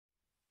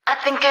I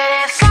think it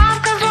is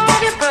love 'cause I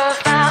love your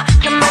profile.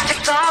 You're my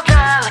TikTok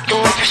guy, like the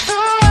way you're so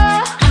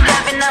low. I'm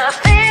having a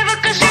fever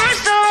 'cause you're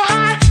so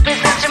hot.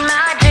 Please answer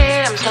my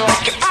DMs, I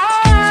like you're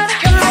on.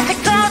 You're my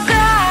TikTok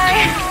guy.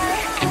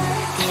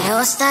 It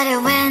all started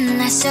when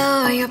I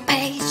saw your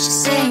page.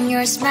 Seeing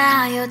your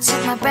smile, you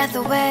took my breath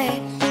away.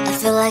 I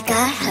feel like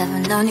I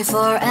haven't known you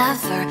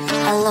forever.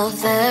 I love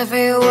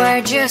every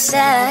word you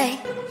say.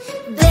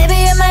 Baby,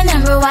 you're my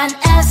number one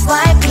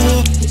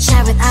FYP. You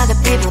chat with other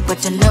people but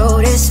don't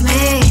notice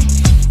me.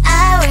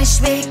 I wish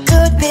we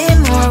could be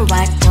more.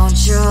 Why don't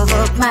you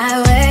look my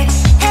way?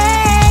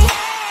 Hey,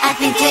 I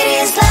think it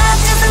is love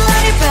 'cause I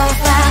love your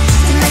profile.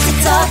 You make it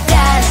talk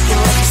guy, like you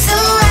look so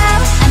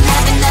loud. I'm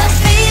having a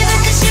fever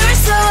 'cause you're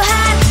so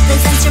hot.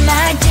 Please answer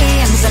my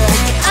DMs, I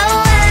like it a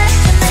lot.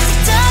 You make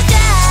it talk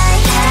guy.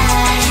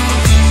 Hey,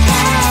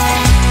 hey, hey.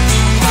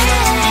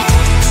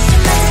 You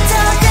make it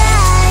talk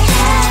guy.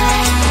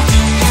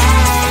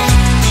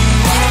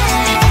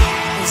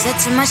 Is it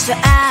too much to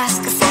ask?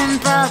 A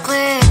simple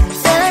click.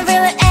 Feeling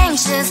really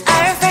anxious, I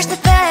refresh the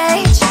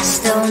page.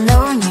 Still no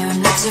new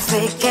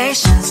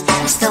notifications.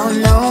 Still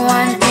no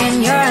one in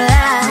your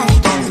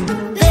life.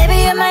 Baby,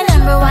 you're my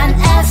number one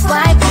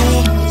FYP.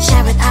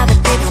 Share with other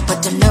people but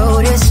don't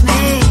notice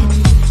me.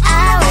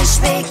 I wish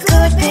we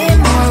could be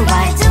more.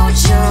 Why don't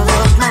you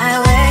look my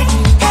way?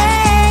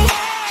 Hey,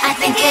 I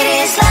think it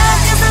is love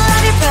 'cause I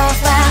love your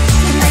profile.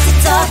 You make it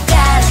talk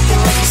guy, like you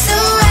look so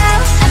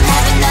loud. I'm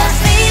having a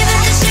fever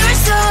 'cause you're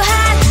so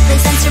hot.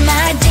 Please answer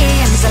my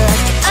DMs, I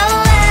like it a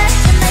lot.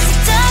 You make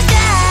it talk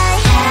guy.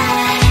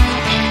 Hey,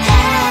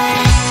 hey,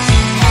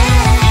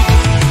 hey.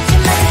 You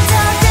make it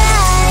talk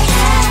guy.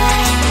 Hey,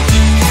 hey,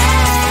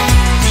 hey.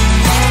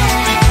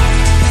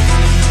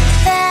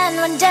 Then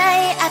one day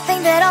I think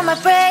that all my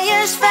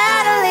prayers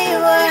finally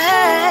were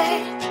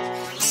heard.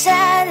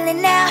 Sadly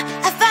now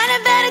I find a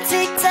better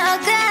TikTok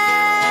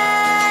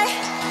guy.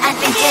 I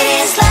think it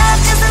is love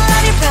 'cause I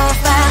love your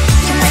profile.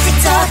 You my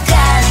TikTok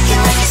guy, like you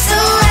like it so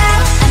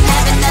loud. I'm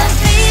having a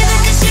fever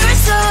 'cause you're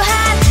so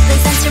hot.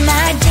 Please answer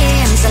my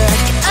DMs, I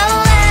like it a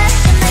lot.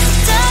 You my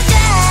TikTok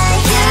guy.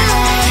 You,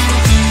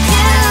 you,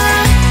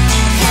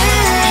 you.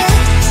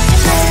 You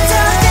my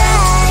TikTok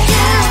guy.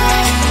 You,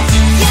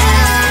 you,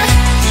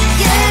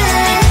 you,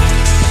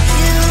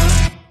 you.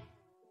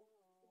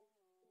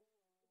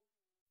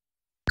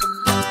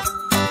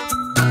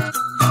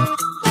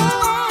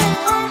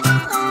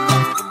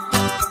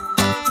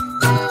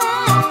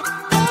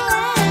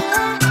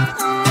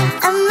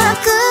 I'm a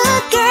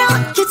good girl,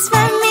 it's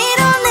my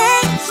middle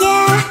name,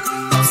 yeah.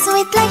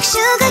 Sweet like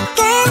sugar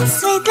cane,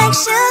 sweet like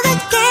sugar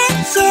cane,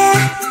 yeah.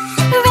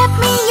 Wrap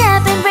me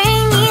up and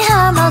bring me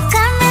home, I'll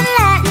come and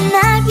lighten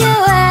up your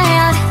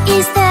world.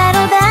 Is that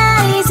all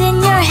that is in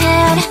your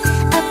head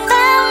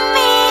about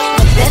me?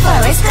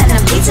 Before it's gonna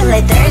be too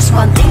late, there's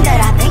one thing that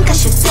I think I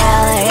should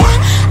tell her,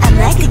 yeah. I'm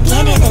like the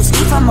candy that's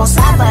deep from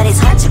outside, but it's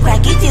hard to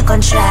crack if you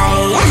can try,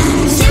 yeah.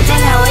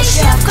 Something I wish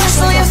you have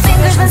crossed all your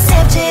fingers when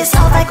safety is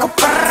all like a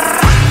brrrr.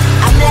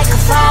 I'm like a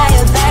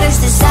fire, that is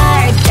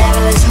desire,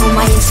 devil is whom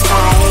I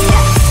inspire,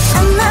 yeah.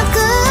 I'm a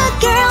good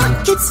girl,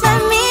 it's my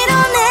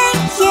middle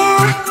name,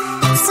 yeah.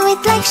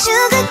 Sweet like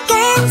sugar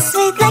cane,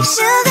 sweet like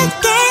sugar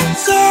cane,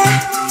 yeah.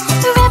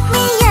 Wrap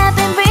me up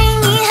and bring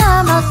me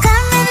home, I'll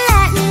come and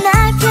lighten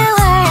up your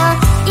world.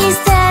 Is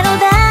that all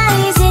that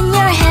is in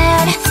your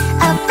head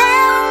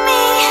about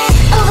me?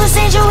 All those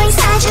angel wings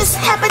I just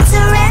happen to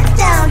rent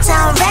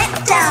downtown, rent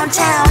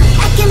downtown.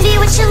 I can be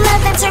what you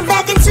love and turn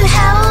back into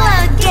hell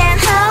again,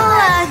 hell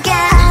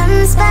again.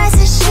 I'm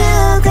spicy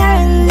sugar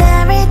and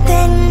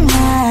everything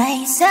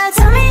nice. So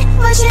tell me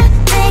what you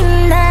think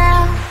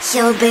now.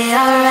 You'll be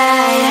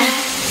alright.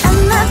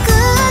 I'm a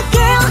good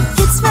girl,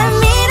 it's my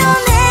middle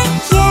name,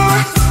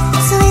 yeah.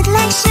 Sweet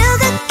like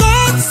sugar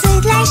cane,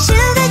 sweet like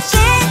sugar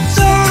cane,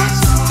 yeah.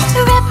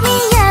 Wrap me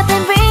up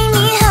and bring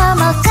me home,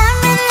 I'll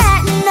come and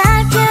lighten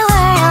up your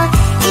world.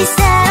 Is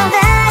that all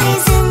that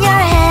is in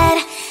your head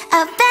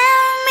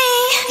about me?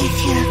 If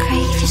you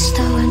agree, if you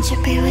still want to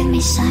be with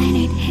me, sign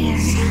it here.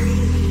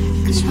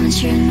 'Cause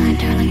once you're in my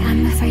darling,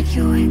 I'm afraid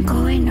you ain't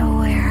going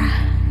nowhere.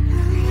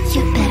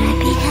 You better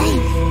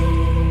behave,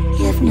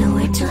 you have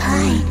nowhere to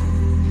hide.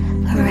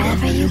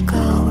 Wherever you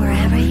go,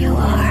 wherever you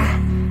are,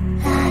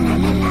 la la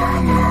la la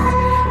la,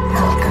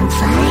 I'll come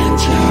find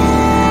you.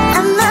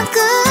 I'm a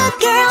good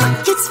girl,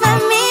 it's my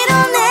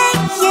middle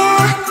name,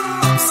 yeah.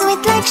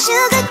 Sweet like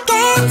sugar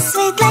cane,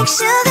 sweet like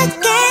sugar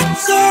cane,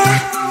 yeah.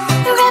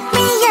 Wrap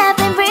me up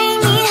and bring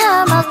me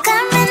home, I'll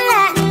come and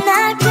lighten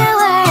up your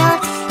world.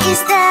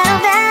 Is that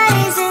all that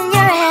is in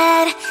your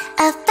head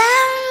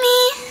about me?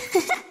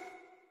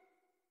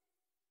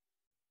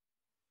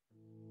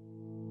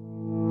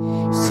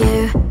 You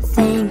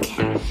think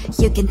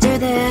you can do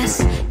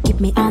this, keep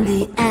me on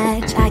the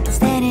edge, I can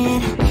stand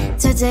it.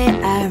 Today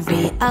I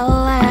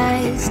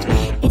realized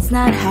it's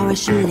not how I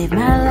should live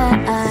my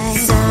life.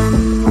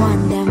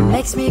 Someone that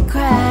makes me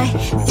cry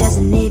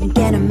doesn't even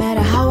get, no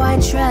matter how I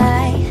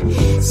try.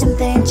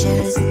 Something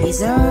just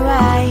isn't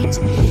right.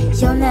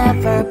 You'll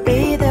never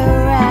be the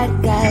right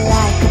guy.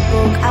 Like a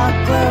book, I'll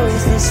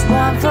close this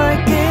one for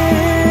good.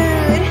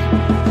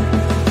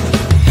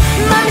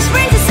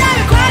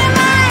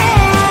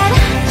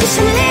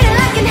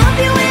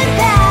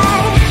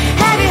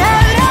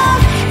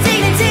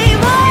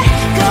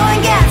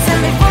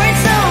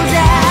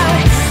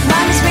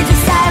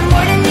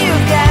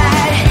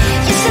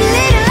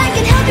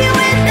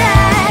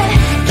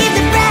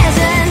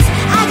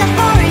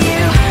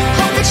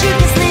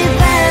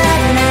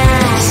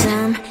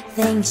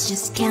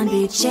 just can't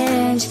be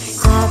changed.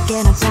 Clock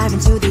and I'm diving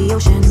to the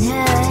ocean,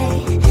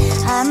 hey.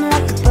 I'm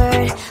like a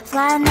bird,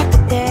 flying like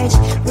a cage.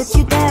 With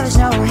you there is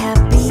no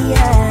happy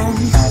end.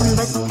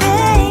 But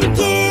thank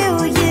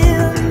you, you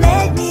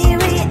made me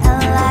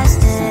realize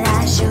that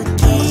I should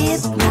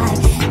keep my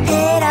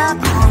head up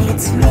high.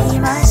 It's me,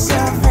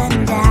 myself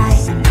and I.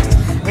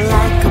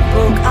 Like a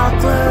book, I'll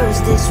close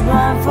this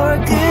one for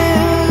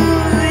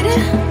good.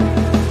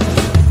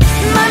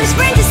 Mommy's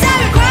brain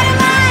decided right in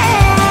my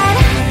head.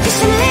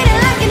 Just a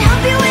little, I can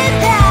help you with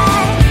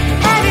that.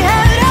 Have you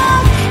heard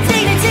of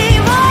dignity,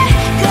 boy?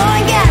 Go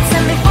and get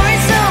some before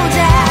it's sold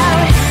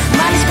out.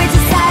 Mommy's brain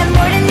decided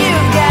more than you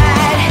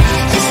got.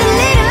 Just a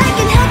little, I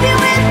can help you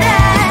with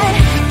that.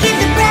 Keep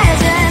the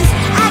presents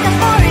I got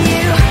for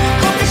you.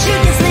 Hope that you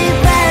can sleep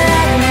well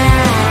at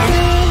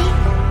night.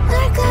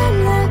 We're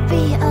gonna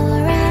be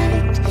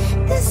alright.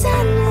 The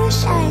sun will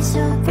shine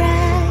so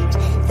bright.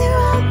 The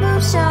road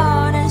moves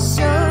on and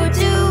so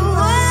do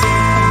I.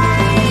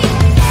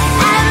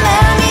 And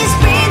memories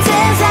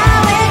pretends I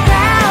wear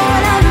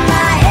crown on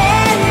my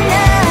head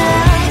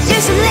now.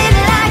 Just a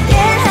little, I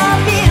can't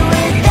help you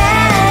with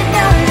that.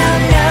 No, no,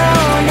 no,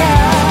 no.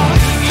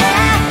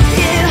 Have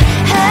you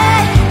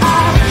heard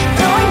of?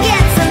 Go and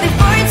get some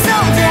before it's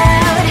sold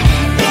out.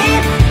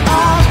 Keep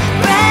all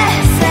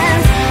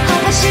presents.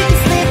 Hope that you can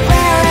sleep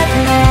well at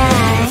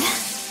night.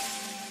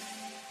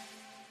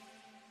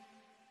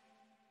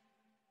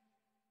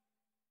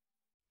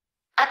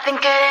 I think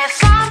it is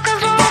love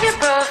 'cause I love your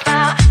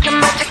profile. You're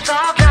my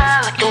TikTok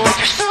guy, like the way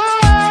you're so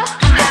low.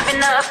 I'm having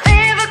a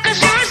fever 'cause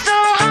you're so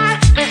hot.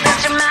 Please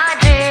answer my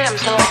DMs,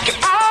 so like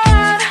you're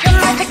on.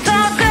 You're my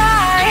TikTok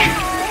guy.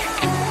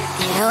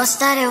 It all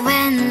started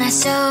when I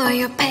saw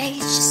your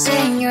page.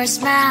 Seeing your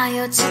smile,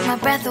 you took my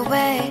breath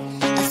away.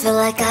 I feel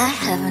like I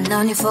haven't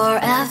known you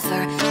forever.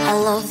 I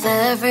love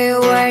every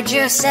word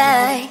you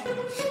say.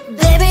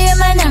 Baby,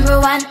 you're my number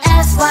one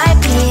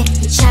FYP.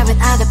 You chat with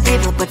other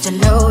people, but you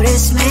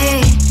notice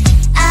me.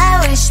 I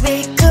wish we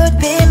could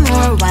be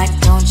more. Why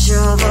don't you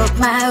look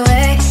my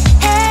way?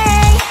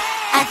 Hey,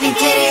 I think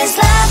it is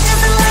love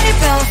 'cause I love your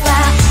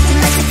profile. You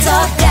make it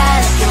talk guy,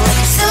 like you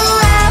look so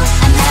well.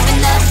 I'm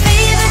having a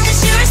fever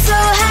 'cause you're so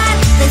hot.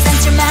 Please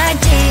answer my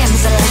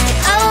DMs, I like it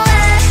a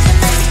lot. You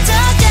make it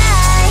talk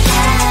guy.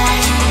 Hey,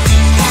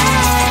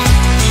 hey,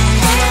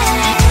 hey.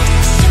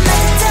 You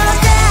make it talk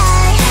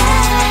guy.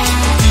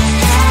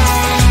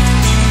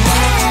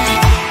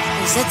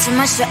 Is it too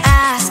much to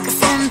ask? A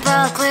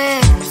simple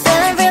click.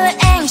 Feeling really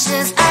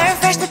anxious, I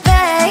refresh the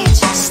page.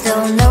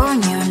 Still no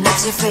new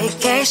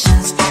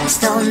notifications.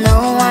 Still no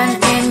one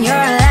in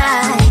your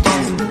life.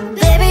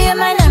 Baby,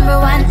 you're my number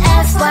one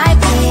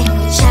FYP.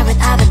 Share with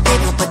other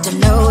people, but don't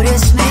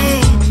notice me.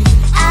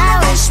 I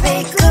wish we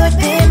could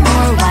be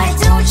more. Why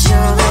don't you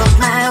look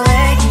my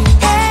way?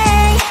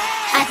 Hey,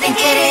 I think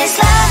it is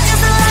love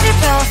 'cause I love your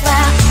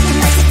profile. You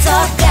make it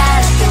talk guy,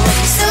 like you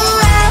look so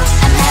well.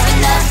 I'm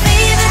having a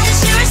fever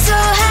 'cause you're so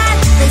hot.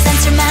 Please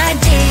answer my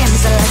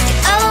DMs, I like it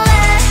a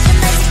lot. You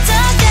make it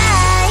talk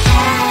guy.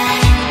 Hey,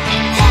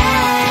 hey,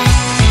 hey.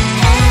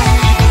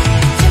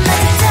 You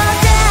make it talk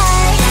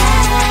guy.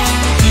 Hey, hey,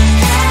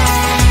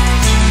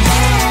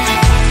 hey.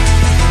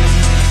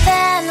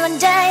 Then one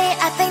day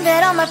I think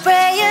that all my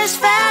prayers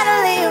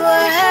finally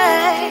were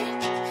heard.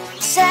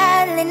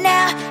 Sadly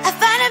now I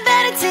find a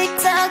better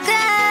TikTok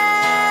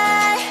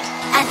guy.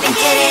 I think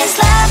it is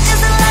love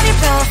 'cause I love your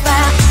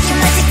profile. You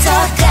my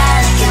TikTok guy,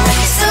 like you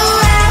look so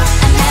well.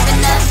 I'm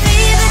having a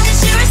fever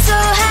 'cause you're so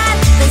hot.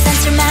 Please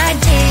answer my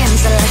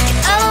DMs, I like it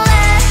a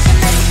lot. You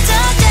my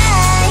TikTok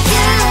guy.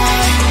 You,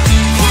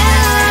 you,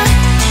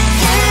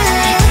 you.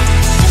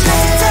 You my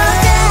TikTok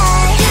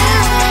guy. You,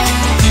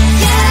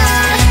 you,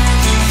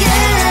 you,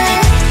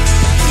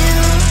 you.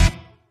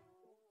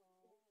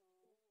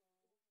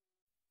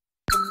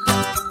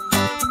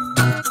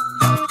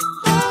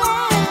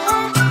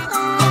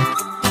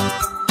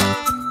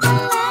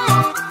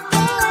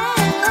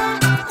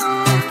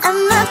 I'm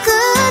a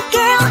good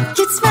girl,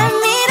 it's my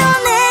middle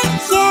name,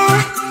 yeah.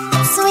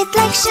 Sweet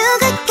like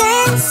sugar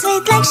cane,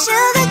 sweet like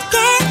sugar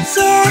cane,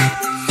 yeah.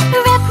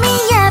 Wrap me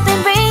up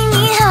and bring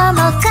me home,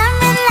 I'll come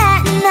and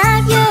lighten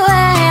up your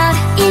world.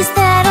 Is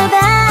that all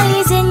that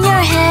is in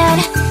your head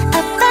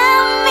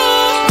about me?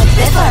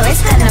 Before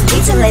it's gonna be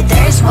too late,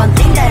 there's one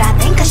thing that I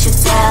think I should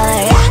tell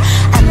her,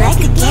 yeah. I'm like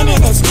the candy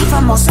that's sweet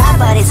from outside,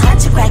 but it's hard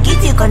to crack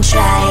if you can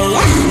try,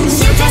 yeah.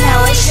 Something I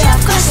wish you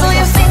have crossed all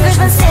your fingers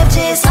when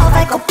safety is off,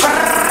 I go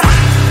brrrr.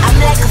 I'm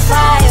like a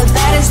fire,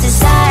 that is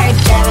desire,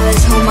 devil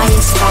is whom I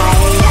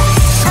inspire,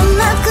 yeah. I'm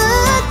a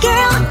good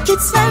girl,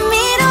 it's my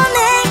middle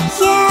name,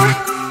 yeah.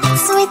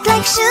 Sweet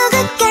like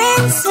sugar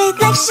cane, sweet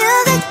like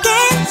sugar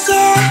cane,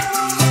 yeah.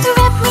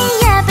 Wrap me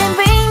up and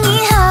bring me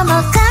home,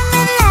 I'll come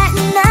and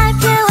lighten up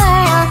your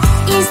world.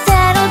 Is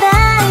that all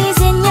that is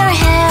in your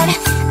head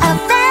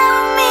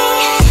about me?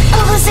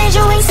 All those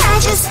angel wings I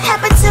just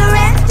happen to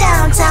rent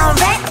downtown,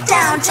 rent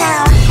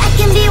downtown. I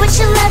can be what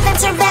you love and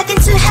turn back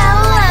into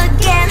hell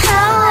again,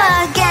 hell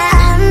again.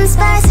 I'm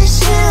spicy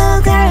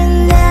sugar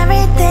and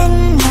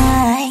everything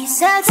nice.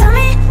 So tell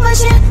me what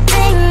you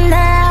think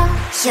now.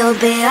 You you'll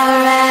be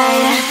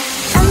alright.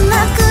 I'm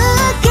a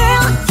good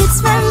girl,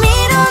 it's my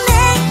middle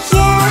name,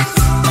 yeah.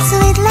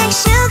 Sweet like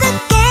sugar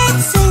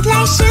cane, sweet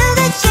like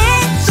sugar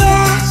cane,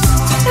 yeah.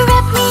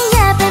 Wrap me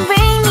up and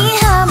bring me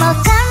home, I'll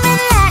come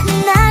and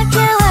lighten up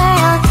your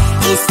world.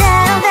 Is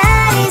that all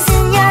that is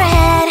in your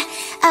head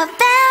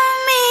about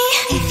me?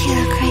 If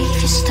you're great,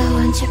 if you still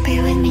want to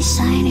be with me,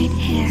 sign it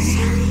here.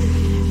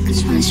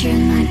 Cause once you're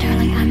in my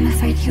darling, I'm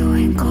afraid you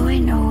ain't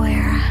going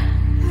nowhere.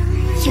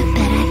 You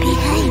better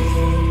behave,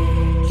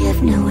 you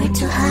have nowhere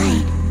to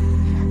hide.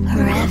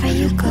 Wherever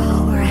you go,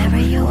 wherever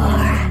you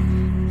are,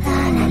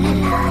 la la la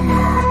la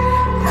la,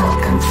 I'll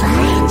come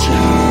find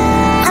you.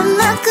 I'm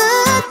a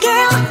good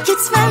girl,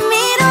 it's my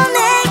middle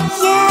name,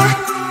 yeah.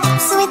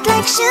 Sweet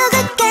like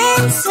sugar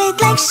cane, sweet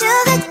like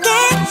sugar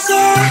cane,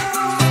 yeah.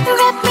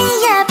 Wrap me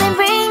up and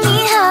bring me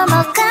home,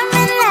 I'll come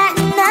and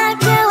lighten up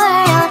your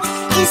world.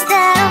 Is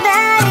that all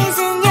that is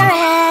in your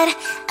head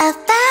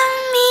about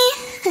me?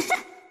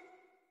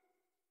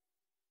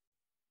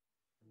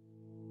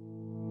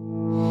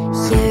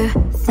 You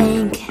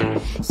think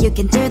you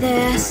can do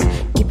this,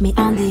 keep me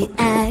on the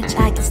edge,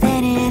 I can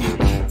stand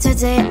it.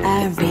 Today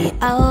I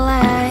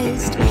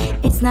realized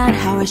it's not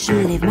how I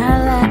should live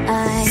my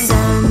life.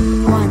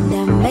 Someone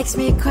that makes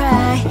me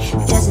cry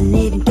doesn't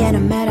even get no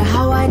matter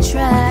how I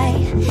try.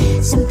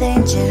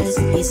 Something just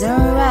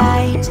isn't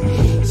right,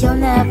 you'll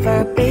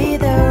never be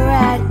the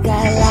right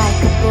guy.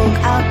 Like a book,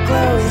 I'll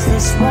close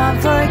this one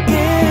for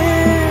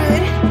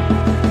good.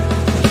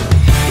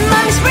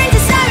 Mommy's brain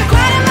decided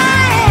right in my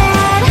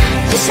head.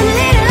 Just a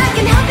little, I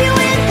can help you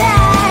with that.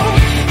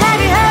 Have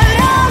you heard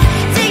of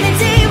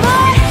dignity,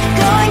 boy?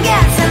 Go and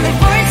get some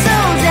before it's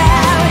sold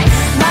out.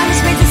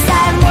 Mommy's brain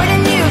decided more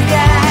than you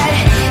got.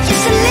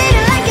 Just a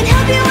little, I can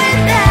help you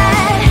with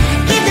that.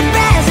 Give the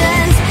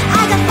presents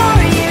I got for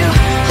you.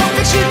 Hope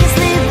that you can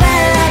sleep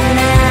well at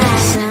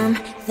night. Some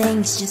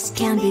things just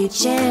can't be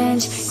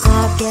changed.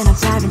 Stop getting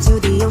dive into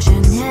the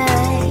ocean,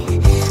 hey.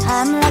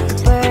 I'm like a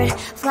bird,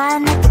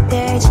 flying like a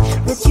cage.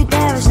 With you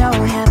there is no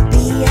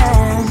happy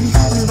end.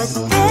 But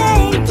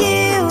thank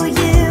you,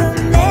 you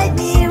made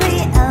me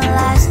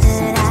realize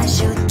that I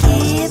should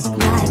keep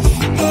my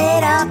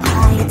head up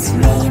high. It's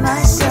me,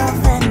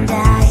 myself and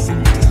I.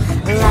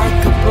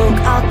 Like a book,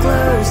 I'll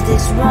close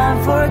this one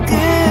for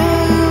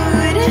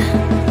good.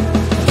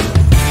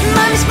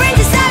 Mommy's brain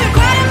decided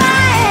right in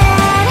my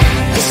head.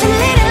 Just a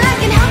little, I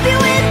can help you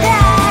with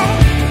that.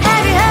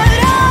 Have you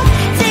heard of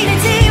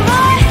dignity,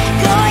 boy?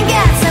 Go and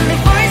get some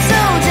before it's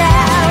sold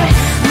out.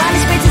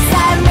 Mommy's brain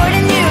decided more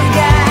than you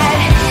got.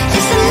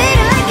 Just a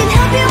little, I can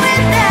help you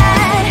with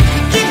that.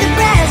 Give the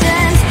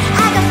presents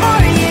I got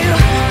for you.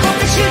 Hope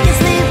that you can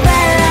sleep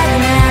well at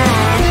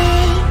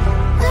night.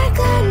 We're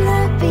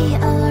gonna be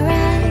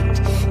alright.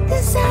 The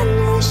sun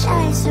will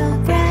shine so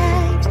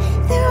bright.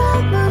 The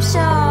road moves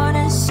on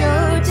and so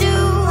do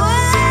I.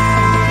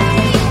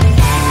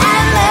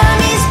 And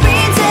mommy's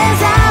princess,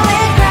 I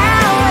wear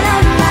crown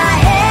on my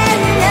head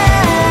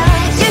now.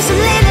 Just a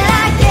little,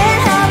 I can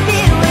help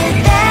you with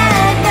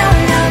that. No,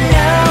 no,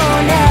 no,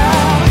 no.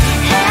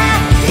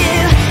 Have you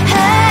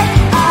heard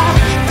of?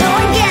 Go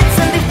and get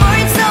some before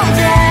it's sold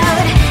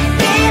out.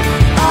 Give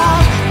all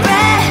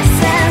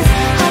presents.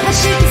 Hope that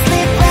you can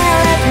sleep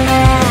well at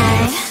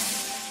night.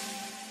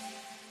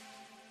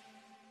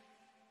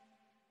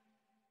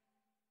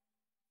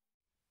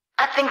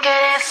 I think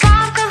it is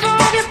soft cause I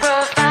love your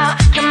profile.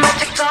 You're my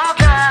TikTok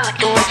guy, like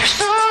the way you're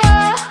so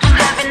low. I'm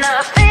having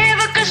a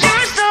fever cause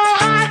you're so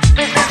hot.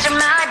 Please answer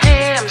my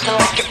DMs, I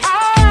like you're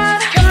on.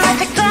 You're my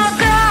TikTok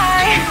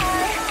guy.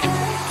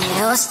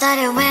 It all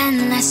started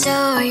when I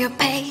saw your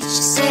page.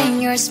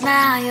 Seeing your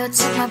smile, you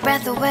took my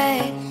breath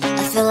away.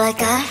 I feel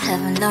like I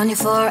haven't known you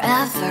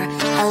forever.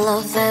 I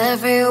love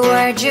every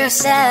word you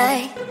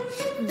say.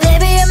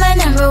 Baby, you're my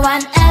number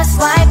one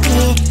FYP.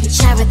 You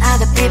chat with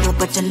other people,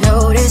 but you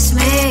notice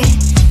me.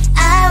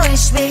 I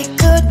wish we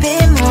could be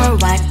more.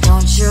 Why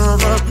don't you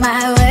look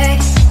my way?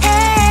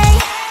 Hey,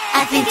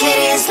 I think it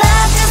is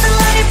love, cause I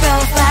love your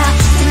profile.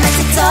 You make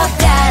me talk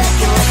guy, like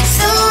you look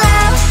so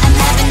loud. I'm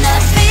having a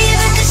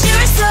fever cause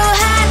you're so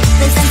hot.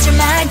 Please answer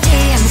my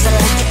DMs, I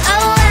like it a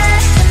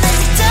lot. You make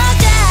me talk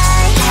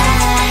guy.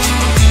 Hey,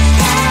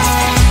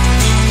 hey,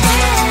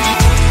 hey.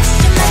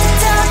 You make me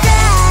talk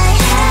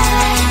guy.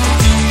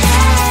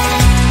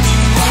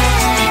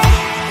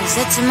 Is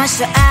it too much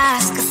to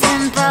ask? A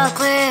simple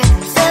click.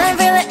 Feeling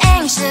really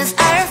anxious,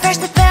 I refresh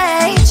the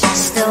page.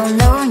 Still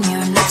no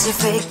new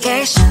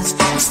notifications.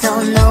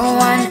 Still no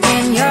one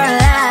in your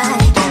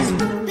life.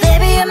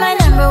 Baby, you're my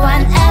number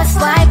one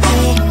FYP.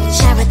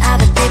 Share with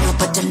other people,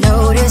 but don't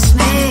notice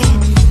me.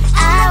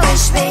 I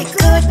wish we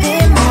could be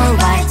more.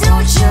 Why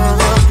don't you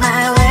look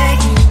my way?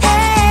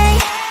 Hey,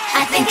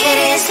 I think it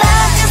is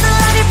love, cause I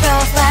love your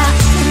profile.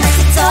 You make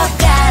me talk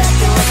guy, like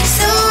you look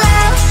so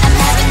well. I'm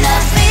having a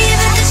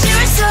fever cause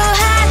you're so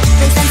hot.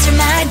 Please answer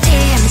my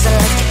DMs, I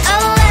like it a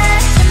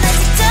lot. You make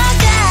me talk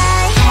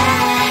guy.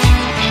 Hey,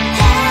 hey,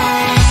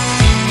 hey.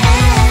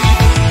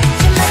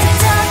 You make me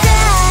talk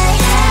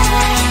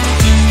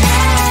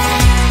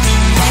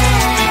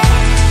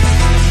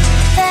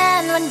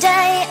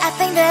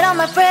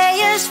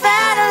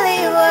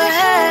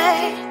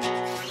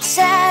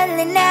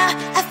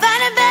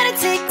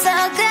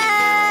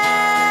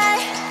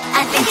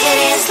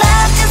It's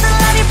love, cause I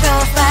love your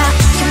profile.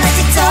 You're my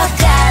TikTok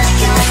guy,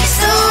 like it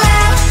so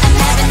well. I'm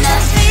having a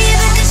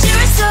fever cause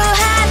you're so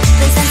hot.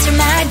 Please answer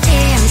my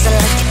DMs, I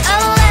like it a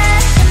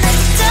lot. I'm my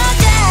TikTok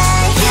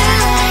guy, you're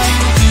my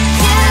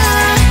TikTok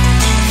guy,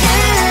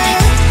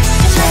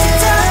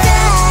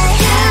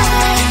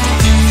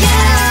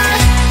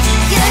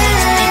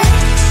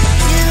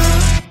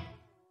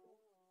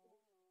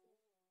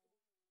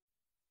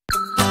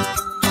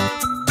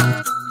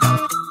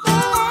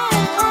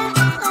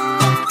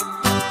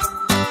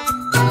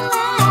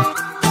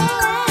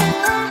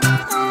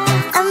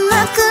 I'm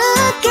a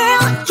good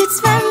girl, you'd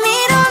spend me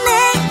on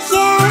it,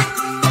 yeah.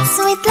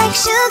 Sweet like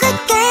sugar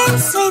cane,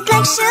 sweet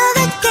like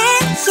sugar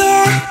cane,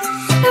 yeah.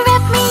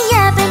 Wrap me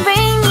up and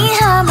bring me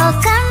home, I'll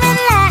come and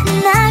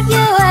lighten up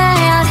your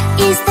world.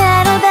 Is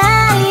that all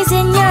that is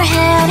in your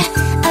head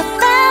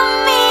about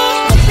me?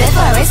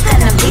 Before it's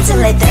gonna be too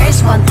late,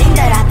 there's one thing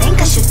that I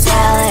think I should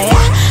tell her,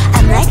 yeah.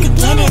 I'm like the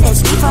candy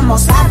that's free from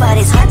most high, but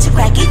it's hard to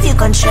crack if you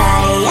can try,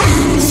 yeah.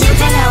 You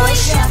think I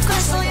wish you